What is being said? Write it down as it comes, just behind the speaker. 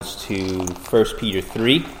to 1 Peter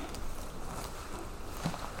 3.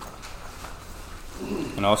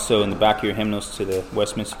 And also in the back of your hymnals to the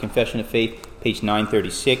Westminster Confession of Faith, page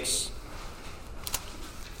 936.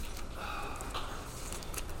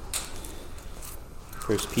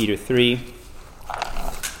 1 Peter 3.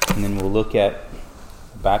 And then we'll look at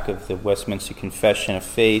the back of the Westminster Confession of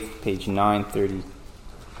Faith, page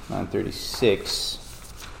 936.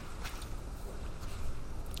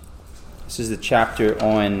 This is the chapter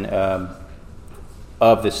on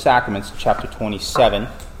of the sacraments, chapter 27.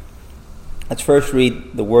 Let's first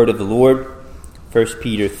read the word of the Lord, 1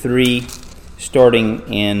 Peter 3,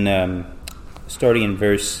 starting in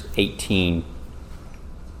verse 18.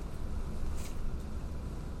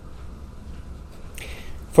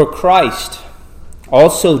 For Christ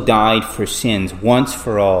also died for sins once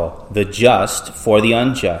for all, the just for the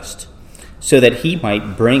unjust, so that he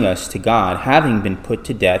might bring us to God, having been put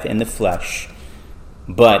to death in the flesh,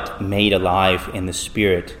 but made alive in the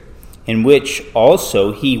Spirit, in which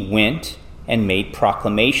also he went and made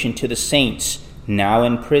proclamation to the saints now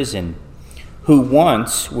in prison, who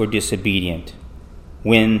once were disobedient,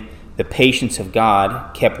 when the patience of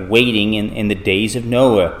God kept waiting in the days of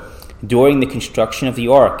Noah, during the construction of the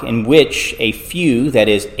ark, in which a few, that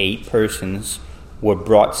is, 8 persons, were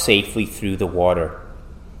brought safely through the water.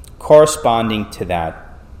 Corresponding to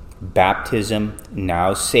that, baptism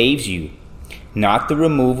now saves you, not the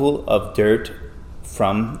removal of dirt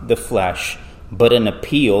from the flesh, but an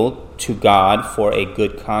appeal to God for a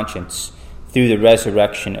good conscience through the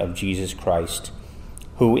resurrection of Jesus Christ,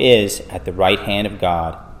 who is at the right hand of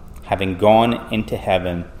God, having gone into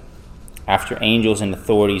heaven after angels and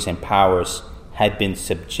authorities and powers had been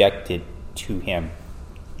subjected to him.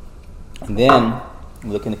 And then,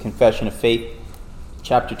 look in the Confession of Faith,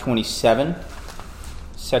 chapter 27,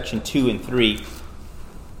 section 2 and 3.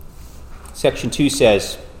 Section 2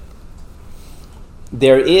 says,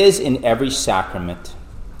 there is in every sacrament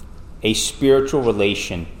a spiritual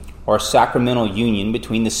relation or sacramental union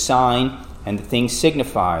between the sign and the thing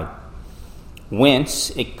signified,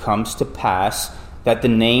 whence it comes to pass that the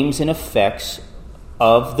names and effects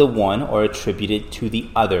of the one are attributed to the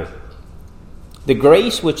other. The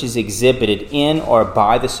grace which is exhibited in or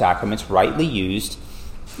by the sacraments rightly used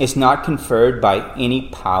is not conferred by any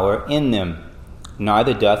power in them,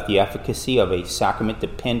 neither doth the efficacy of a sacrament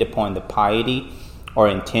depend upon the piety or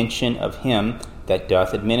intention of him that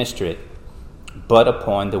doth administer it, but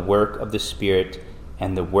upon the work of the Spirit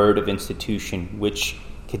and the word of institution, which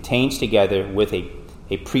contains together with a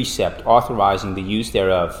precept authorizing the use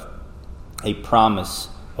thereof a promise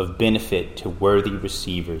of benefit to worthy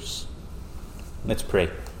receivers. Let's pray.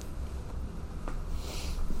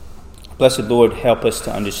 Blessed Lord, help us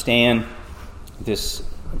to understand this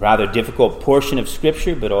rather difficult portion of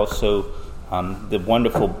Scripture, but also the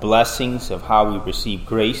wonderful blessings of how we receive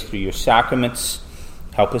grace through your sacraments.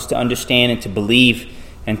 Help us to understand and to believe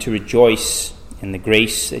and to rejoice in the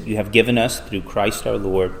grace that you have given us through Christ our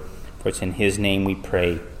Lord. For it's in his name we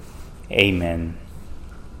pray. Amen.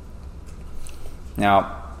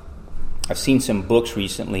 Now, I've seen some books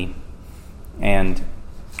recently, and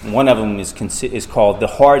one of them is called The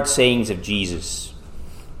Hard Sayings of Jesus.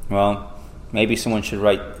 Well, maybe someone should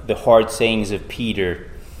write The Hard Sayings of Peter,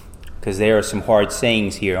 because there are some hard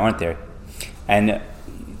sayings here, aren't there? And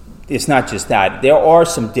it's not just that. There are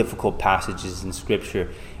some difficult passages in Scripture,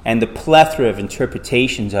 and the plethora of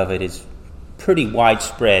interpretations of it is pretty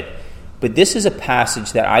widespread. But this is a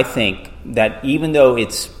passage that I think that even though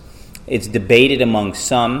it's debated among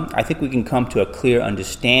some, I think we can come to a clear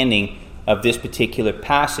understanding of this particular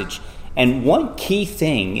passage. And one key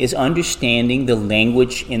thing is understanding the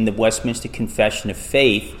language in the Westminster Confession of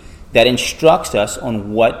Faith that instructs us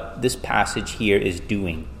on what this passage here is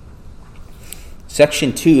doing.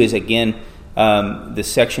 Section 2 is, again, the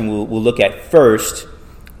section we'll look at first.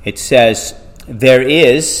 It says, there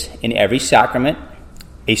is in every sacrament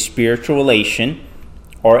a spiritual relation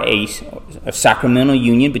or a sacramental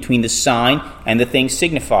union between the sign and the thing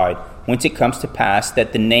signified, whence it comes to pass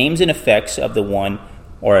that the names and effects of the one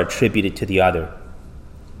are attributed to the other.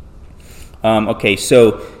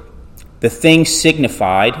 So the thing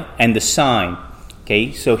signified and the sign.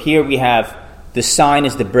 Okay, so here we have the sign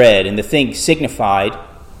is the bread, and the thing signified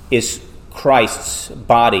is Christ's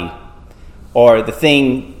body, or the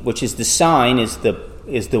thing which is the sign is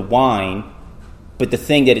the wine, but the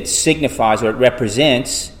thing that it signifies or it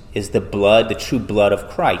represents is the blood, the true blood of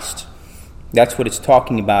Christ. That's what it's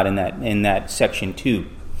talking about in that section 2.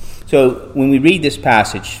 So when we read this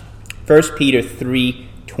passage, 1 Peter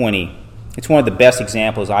 3:20, it's one of the best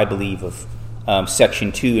examples, I believe, of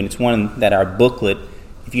section 2, and it's one that our booklet,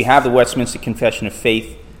 if you have the Westminster Confession of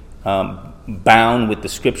Faith bound with the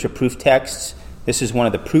scripture proof texts. This is one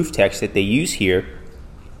of the proof texts that they use here.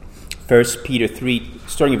 1 Peter 3,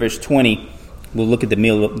 starting at verse 20. We'll look at the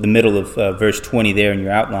middle of verse 20 there in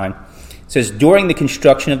your outline. It says, during the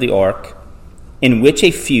construction of the ark, in which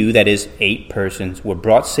a few, that is 8 persons, were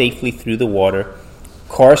brought safely through the water,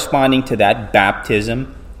 corresponding to that,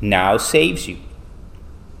 baptism now saves you.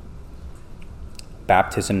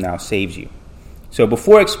 Baptism now saves you. So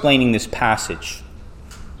before explaining this passage,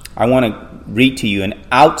 I want to read to you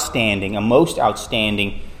a most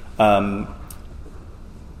outstanding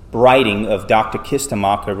writing of Dr.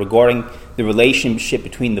 Kistemacher regarding the relationship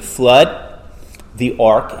between the flood, the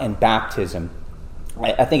ark, and baptism.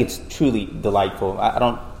 I think it's truly delightful.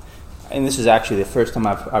 And this is actually the first time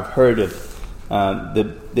I've heard of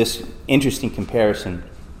this interesting comparison.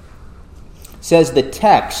 It says the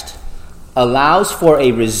text allows for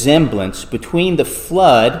a resemblance between the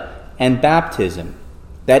flood and baptism.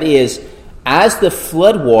 That is, as the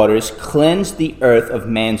flood waters cleanse the earth of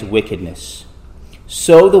man's wickedness,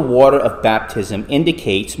 so the water of baptism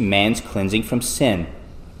indicates man's cleansing from sin.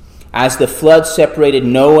 As the flood separated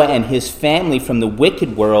Noah and his family from the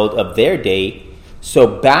wicked world of their day, so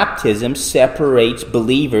baptism separates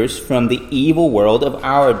believers from the evil world of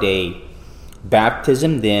our day.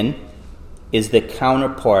 Baptism, then, is the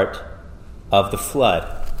counterpart of the flood.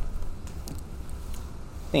 I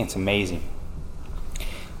think it's amazing.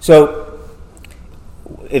 So,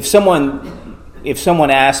 if someone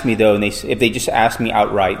asked me, though, and if they just asked me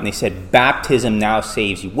outright, and they said, baptism now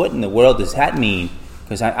saves you, what in the world does that mean?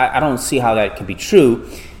 Because I don't see how that can be true.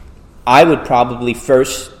 I would probably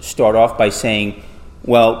first start off by saying,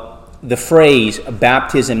 well, the phrase,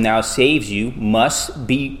 baptism now saves you, must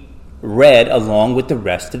be read along with the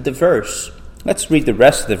rest of the verse. Let's read the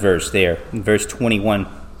rest of the verse there, in verse 21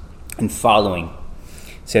 and following.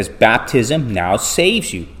 It says, baptism now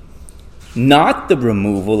saves you, not the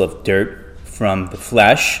removal of dirt from the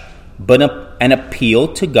flesh, but an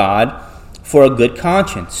appeal to God for a good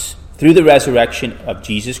conscience through the resurrection of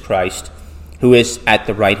Jesus Christ, who is at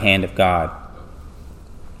the right hand of God.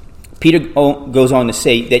 Peter goes on to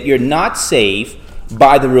say that you're not saved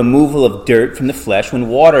by the removal of dirt from the flesh when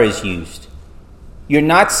water is used. You're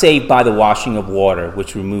not saved by the washing of water,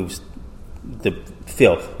 which removes the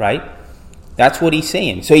filth, right? That's what he's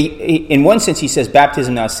saying. So in one sense, he says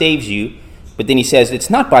baptism now saves you, but then he says it's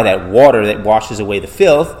not by that water that washes away the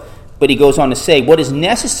filth, but he goes on to say what is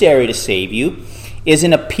necessary to save you is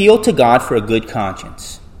an appeal to God for a good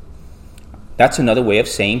conscience. That's another way of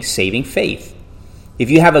saying saving faith.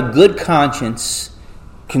 If you have a good conscience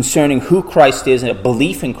concerning who Christ is and a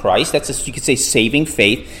belief in Christ, you could say saving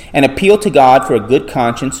faith, an appeal to God for a good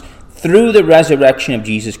conscience through the resurrection of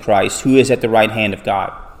Jesus Christ, who is at the right hand of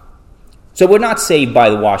God. So we're not saved by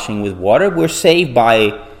the washing with water. We're saved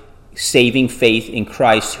by saving faith in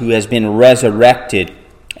Christ, who has been resurrected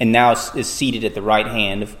and now is seated at the right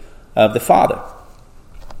hand of the Father.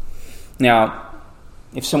 Now,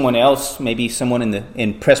 if someone else, maybe someone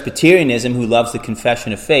in Presbyterianism who loves the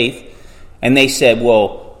confession of faith, and they said,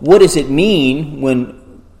 well, what does it mean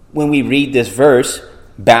when we read this verse,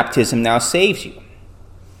 baptism now saves you?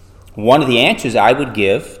 One of the answers I would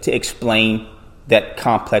give to explain that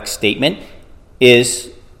complex statement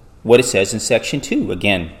is what it says in section 2.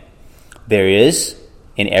 Again, there is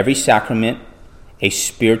in every sacrament a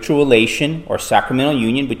spiritual relation or sacramental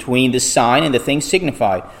union between the sign and the thing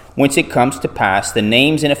signified. Whence it comes to pass, the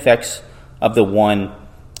names and effects of the one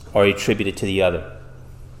are attributed to the other.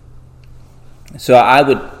 So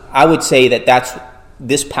I would say that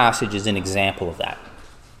this passage is an example of that.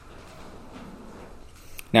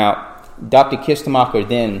 Now, Dr. Kistemacher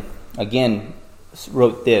then again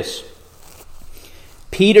wrote this.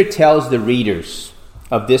 Peter tells the readers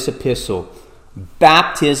of this epistle,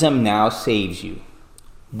 baptism now saves you.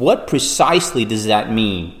 What precisely does that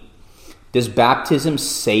mean? Does baptism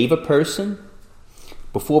save a person?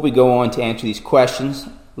 Before we go on to answer these questions,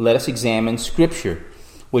 let us examine Scripture,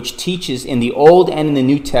 which teaches in the Old and in the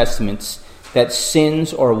New Testaments that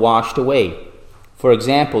sins are washed away. For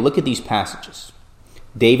example, look at these passages.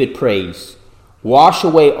 David prays, wash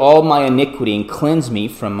away all my iniquity and cleanse me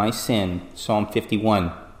from my sin. Psalm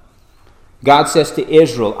 51. God says to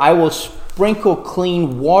Israel, I will sprinkle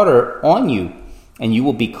clean water on you, and you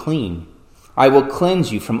will be clean. I will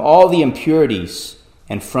cleanse you from all the impurities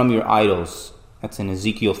and from your idols. That's in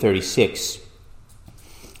Ezekiel 36.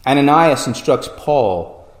 Ananias instructs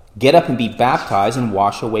Paul, get up and be baptized and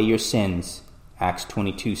wash away your sins. Acts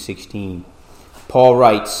 22:16. Paul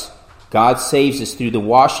writes, God saves us through the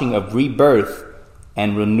washing of rebirth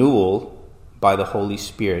and renewal by the Holy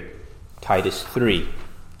Spirit. Titus 3.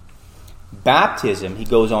 Baptism, he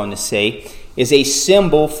goes on to say, is a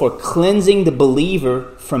symbol for cleansing the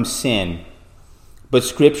believer from sin. But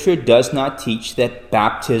Scripture does not teach that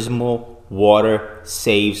baptismal water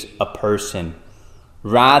saves a person.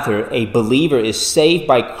 Rather, a believer is saved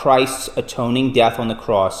by Christ's atoning death on the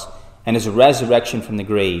cross and his resurrection from the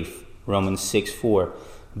grave. Romans 6:4.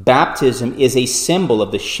 Baptism is a symbol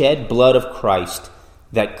of the shed blood of Christ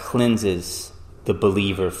that cleanses the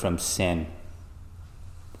believer from sin.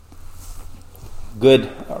 Good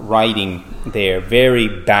writing there, very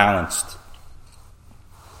balanced.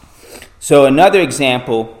 So another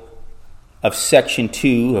example of section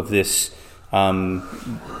 2 of this,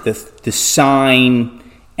 the sign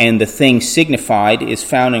and the thing signified, is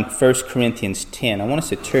found in 1 Corinthians 10. I want us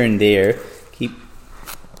to turn there.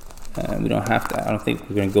 We don't have to. I don't think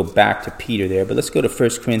we're going to go back to Peter there, but let's go to 1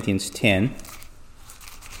 Corinthians 10.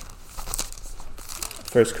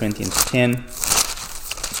 1 Corinthians 10,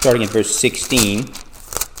 starting at verse 16.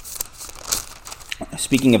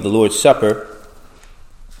 Speaking of the Lord's Supper,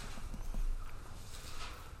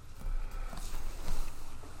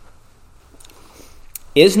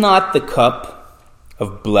 is not the cup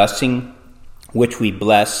of blessing which we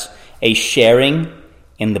bless a sharing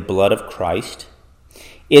in the blood of Christ?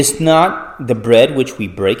 Is not the bread which we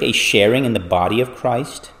break a sharing in the body of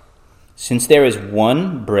Christ? Since there is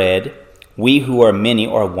one bread, we who are many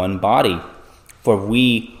are one body, for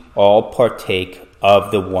we all partake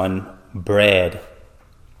of the one bread.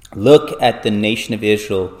 Look at the nation of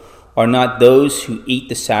Israel. Are not those who eat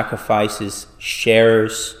the sacrifices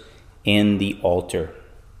sharers in the altar?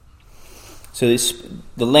 So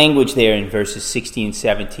the language there in verses 16 and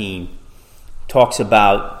 17 talks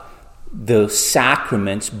about the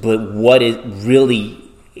sacraments, but what it really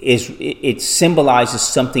is, it symbolizes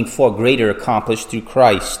something far greater accomplished through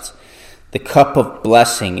Christ. The cup of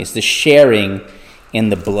blessing is the sharing in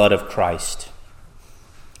the blood of Christ.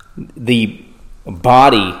 The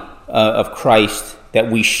body of Christ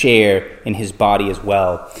that we share in his body as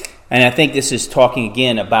well. And I think this is talking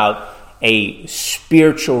again about a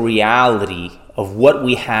spiritual reality of what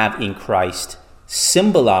we have in Christ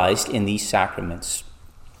symbolized in these sacraments.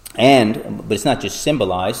 But it's not just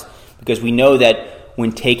symbolized, because we know that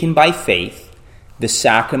when taken by faith, the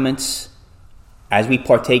sacraments, as we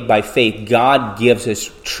partake by faith, God gives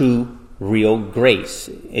us true, real grace.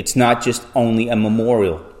 It's not just only a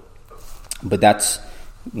memorial, but that's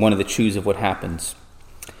one of the truths of what happens.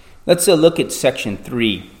 Let's look at section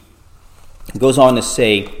 3. It goes on to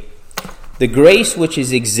say, the grace which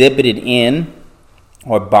is exhibited in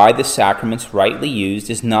or by the sacraments rightly used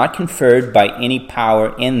is not conferred by any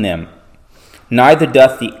power in them. Neither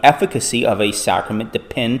doth the efficacy of a sacrament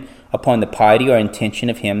depend upon the piety or intention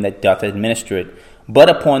of him that doth administer it, but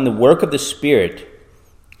upon the work of the Spirit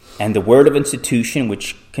and the word of institution,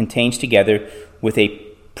 which contains together with a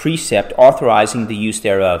precept authorizing the use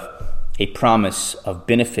thereof a promise of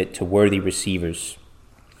benefit to worthy receivers.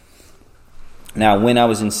 Now, when I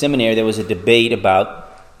was in seminary, there was a debate about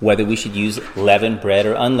whether we should use leavened bread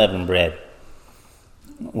or unleavened bread.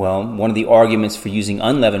 Well, one of the arguments for using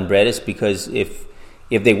unleavened bread is because if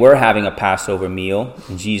they were having a Passover meal,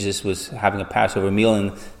 and Jesus was having a Passover meal,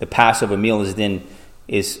 and the Passover meal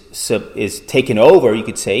is taken over, you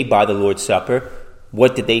could say, by the Lord's Supper,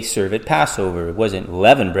 what did they serve at Passover? It wasn't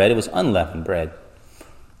leavened bread, it was unleavened bread.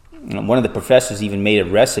 One of the professors even made a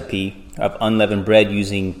recipe of unleavened bread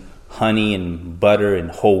using honey and butter and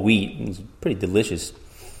whole wheat. It was pretty delicious.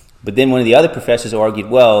 But then one of the other professors argued,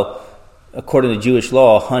 well, according to Jewish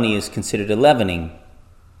law, honey is considered a leavening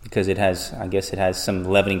because it has some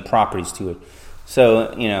leavening properties to it.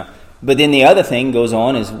 So, but then the other thing goes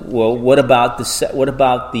on is, well, what about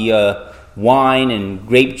the wine and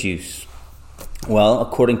grape juice? Well,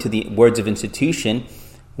 according to the words of institution,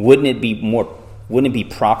 wouldn't it be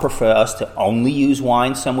proper for us to only use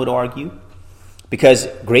wine, some would argue? Because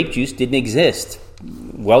grape juice didn't exist.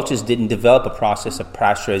 Welch's didn't develop a process of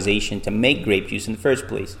pasteurization to make grape juice in the first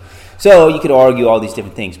place. So you could argue all these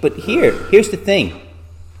different things. But here's the thing.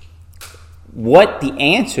 What the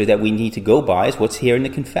answer that we need to go by is what's here in the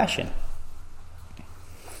confession.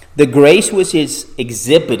 The grace which is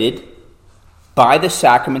exhibited by the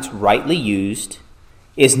sacraments rightly used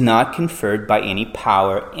is not conferred by any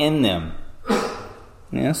power in them.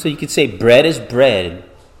 So you could say bread is bread,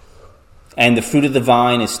 and the fruit of the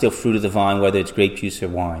vine is still fruit of the vine, whether it's grape juice or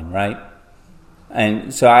wine, right?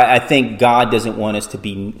 And so I think God doesn't want us to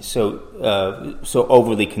be so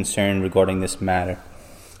overly concerned regarding this matter.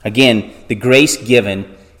 Again, the grace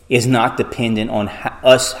given is not dependent on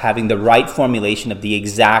us having the right formulation of the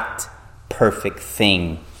exact perfect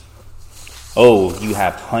thing. Oh, you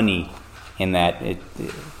have honey in that.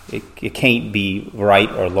 it can't be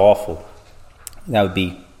right or lawful. That would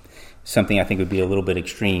be something I think would be a little bit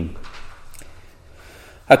extreme.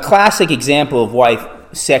 A classic example of why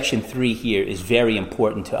section 3 here is very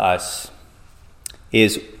important to us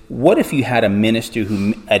is, what if you had a minister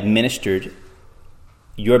who administered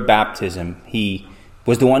your baptism? He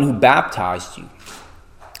was the one who baptized you.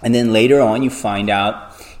 And then later on you find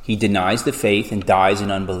out he denies the faith and dies in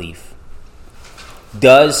unbelief.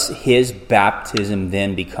 Does his baptism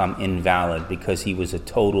then become invalid because he was a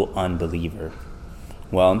total unbeliever?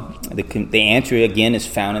 Well, the answer again is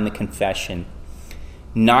found in the confession.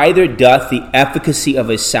 Neither doth the efficacy of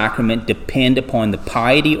a sacrament depend upon the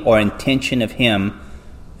piety or intention of him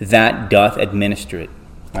that doth administer it.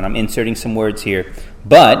 And I'm inserting some words here.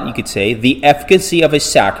 But, you could say, the efficacy of a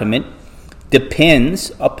sacrament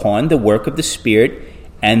depends upon the work of the Spirit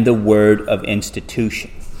and the word of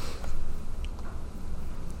institution.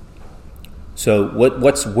 So,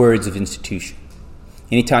 what's words of institution?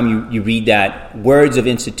 Anytime you read that, words of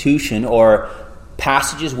institution, or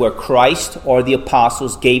passages where Christ or the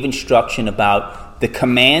apostles gave instruction about the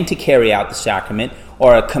command to carry out the sacrament,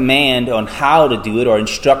 or a command on how to do it, or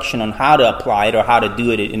instruction on how to apply it, or how to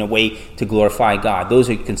do it in a way to glorify God. Those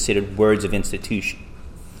are considered words of institution.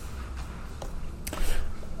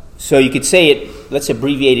 So you could say it, let's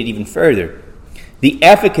abbreviate it even further. The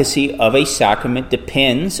efficacy of a sacrament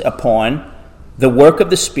depends upon the work of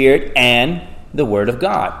the Spirit and the Word of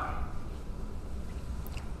God.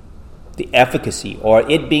 The efficacy, or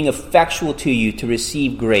it being effectual to you to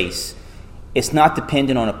receive grace, it's not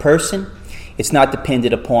dependent on a person. It's not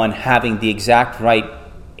dependent upon having the exact right,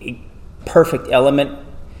 perfect element.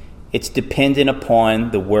 It's dependent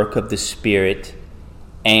upon the work of the Spirit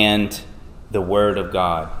and the Word of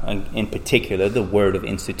God. In particular, the Word of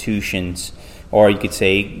institutions. Or you could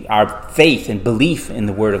say our faith and belief in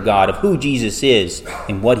the Word of God, of who Jesus is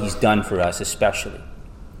and what He's done for us especially.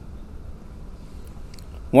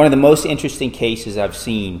 One of the most interesting cases I've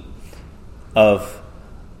seen of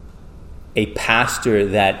a pastor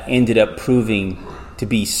that ended up proving to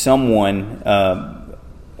be someone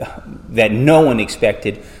that no one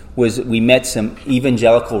expected was, we met some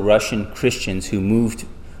evangelical Russian Christians who moved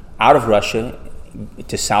out of Russia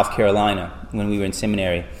to South Carolina when we were in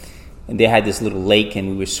seminary. And they had this little lake, and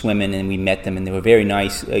we were swimming, and we met them, and they were very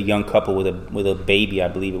nice, a young couple with a baby, I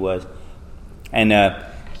believe it was. And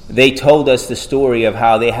they told us the story of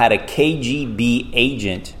how they had a KGB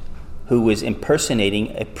agent who was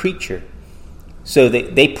impersonating a preacher. So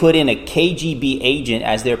they put in a KGB agent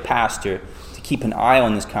as their pastor to keep an eye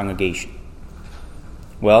on this congregation.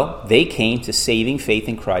 Well, they came to saving faith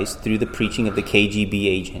in Christ through the preaching of the KGB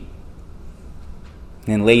agent. And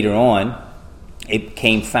then later on,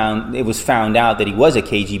 it was found out that he was a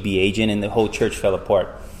KGB agent, and the whole church fell apart.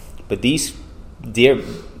 But this dear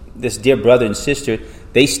brother and sister,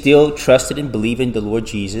 they still trusted and believed in the Lord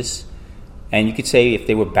Jesus. And you could say if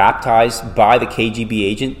they were baptized by the KGB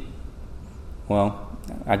agent, well,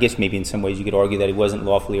 I guess maybe in some ways you could argue that he wasn't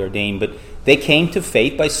lawfully ordained, but they came to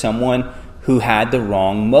faith by someone who had the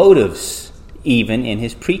wrong motives, even in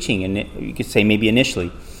his preaching, and you could say maybe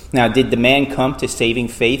initially. Now, did the man come to saving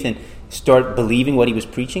faith and start believing what he was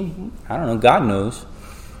preaching? I don't know. God knows.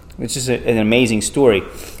 It's just an amazing story.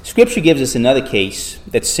 Scripture gives us another case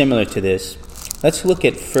that's similar to this. Let's look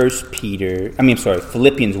at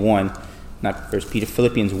Philippians 1. Not 1 Peter,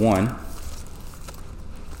 Philippians 1.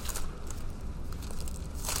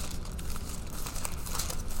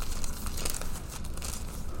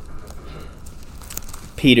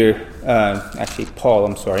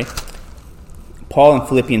 Paul in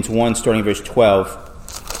Philippians 1, starting verse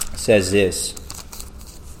 12, says this.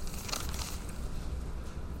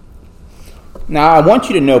 Now I want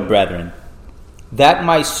you to know, brethren, that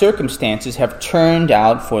my circumstances have turned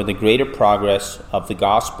out for the greater progress of the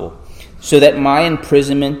gospel, so that my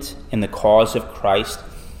imprisonment in the cause of Christ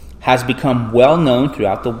has become well known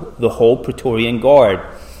throughout the whole Praetorian Guard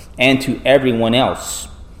and to everyone else,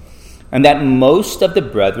 and that most of the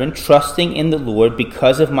brethren, trusting in the Lord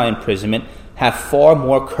because of my imprisonment, have far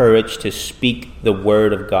more courage to speak the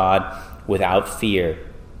word of God without fear.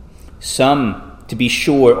 Some, to be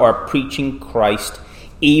sure, are preaching Christ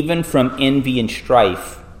even from envy and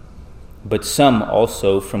strife, but some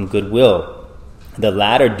also from goodwill. The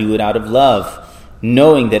latter do it out of love,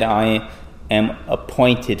 knowing that I am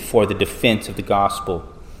appointed for the defense of the gospel.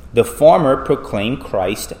 The former proclaim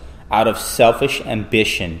Christ out of selfish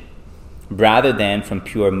ambition, rather than from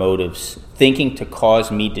pure motives, thinking to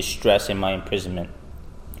cause me distress in my imprisonment.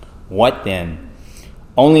 What then?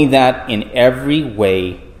 Only that in every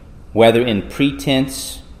way, whether in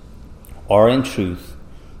pretense or in truth,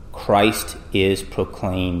 Christ is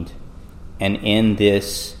proclaimed, and in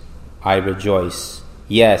this I rejoice.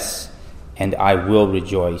 Yes, and I will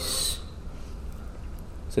rejoice.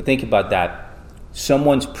 So think about that.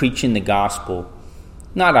 Someone's preaching the gospel,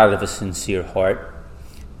 not out of a sincere heart,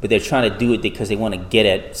 but they're trying to do it because they want to get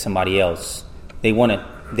at somebody else. They want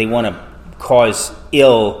to cause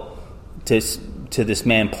ill to this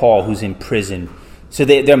man Paul who's in prison. So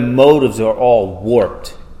their motives are all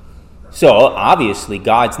warped. So obviously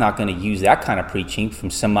God's not going to use that kind of preaching from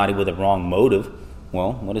somebody with a wrong motive.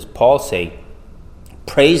 Well, what does Paul say?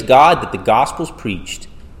 Praise God that the gospel's preached.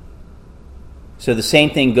 So the same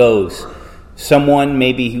thing goes. Someone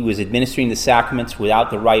maybe who is administering the sacraments without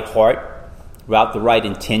the right heart, without the right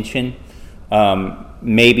intention,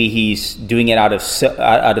 maybe he's doing it out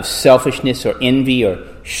of selfishness or envy or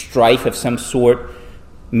strife of some sort.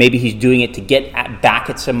 Maybe he's doing it to get back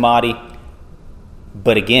at somebody.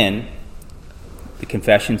 But again, the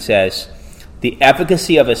confession says, the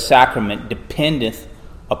efficacy of a sacrament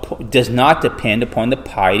does not depend upon the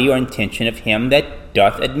piety or intention of him that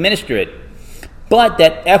doth administer it, but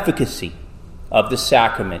that efficacy of the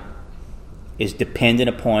sacrament is dependent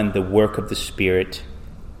upon the work of the Spirit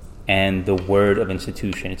and the word of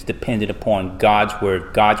institution. It's dependent upon God's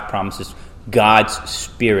word, God's promises, God's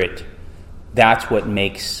Spirit. That's what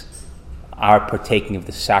makes our partaking of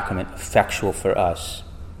the sacrament effectual for us.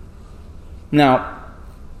 Now,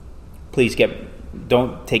 please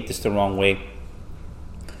don't take this the wrong way.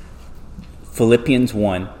 Philippians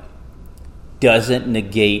 1 doesn't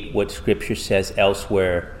negate what Scripture says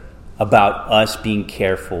elsewhere about us being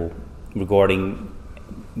careful regarding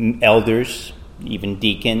elders, even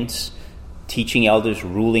deacons, teaching elders,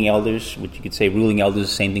 ruling elders, which you could say ruling elders is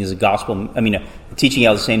the same thing as a gospel. Teaching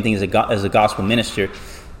elders is the same thing as a gospel minister.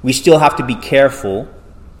 We still have to be careful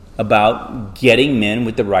about getting men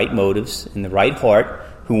with the right motives and the right heart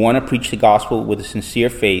who want to preach the gospel with a sincere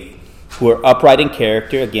faith, who are upright in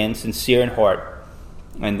character, again, sincere in heart.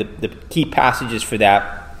 And the key passages for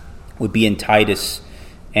that would be in Titus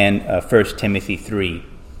and 1 Timothy 3.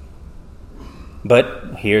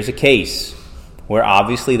 But here's a case where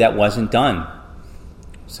obviously that wasn't done.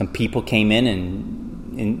 Some people came in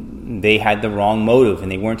and they had the wrong motive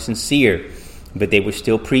and they weren't sincere, but they were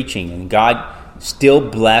still preaching. And God still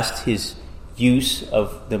blessed his use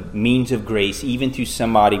of the means of grace, even to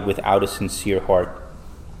somebody without a sincere heart.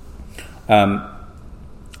 You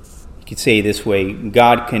could say it this way: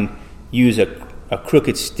 God can use a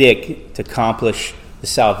crooked stick to accomplish the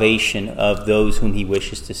salvation of those whom he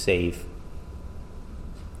wishes to save.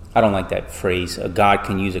 I don't like that phrase. God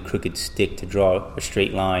can use a crooked stick to draw a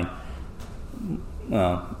straight line.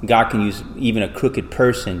 Well, God can use even a crooked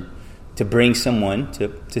person to bring someone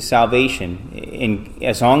to salvation. And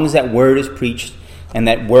as long as that word is preached, and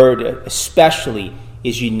that word especially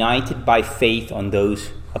is united by faith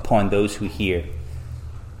upon those who hear.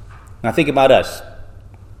 Now think about us.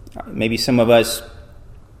 Maybe some of us,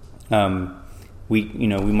 we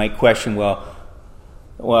might question, well,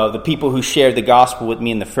 the people who shared the gospel with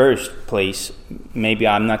me in the first place, maybe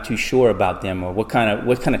I'm not too sure about them, or what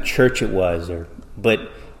kind of church it was.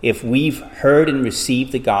 But if we've heard and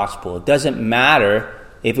received the gospel, it doesn't matter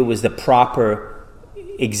if it was the proper,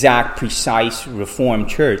 exact, precise Reformed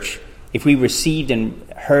church. If we received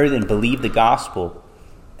and heard and believed the gospel,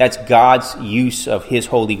 that's God's use of his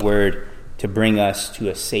holy word to bring us to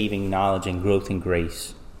a saving knowledge and growth in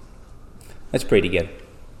grace. Let's pray together.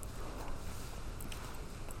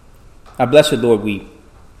 Our blessed Lord, we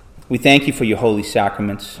thank you for your holy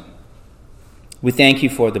sacraments. We thank you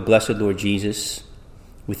for the blessed Lord Jesus.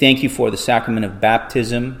 We thank you for the sacrament of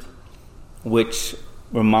baptism, which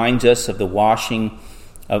reminds us of the washing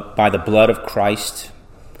by the blood of Christ.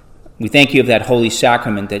 We thank you of that holy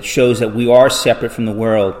sacrament that shows that we are separate from the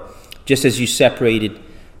world, just as you separated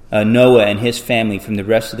Noah and his family from the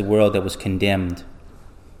rest of the world that was condemned.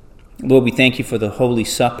 Lord, we thank you for the Holy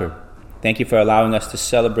Supper. Thank you for allowing us to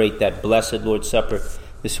celebrate that blessed Lord's Supper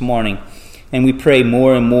this morning. And we pray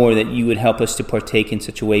more and more that you would help us to partake in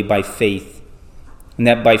such a way by faith, and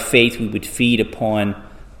that by faith we would feed upon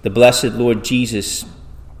the blessed Lord Jesus,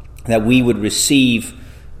 that we would receive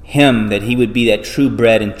him, that he would be that true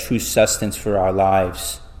bread and true sustenance for our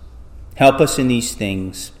lives. Help us in these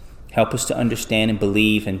things. Help us to understand and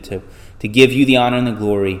believe, and to give you the honor and the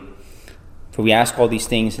glory. For we ask all these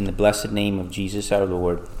things in the blessed name of Jesus our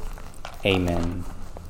Lord. Amen.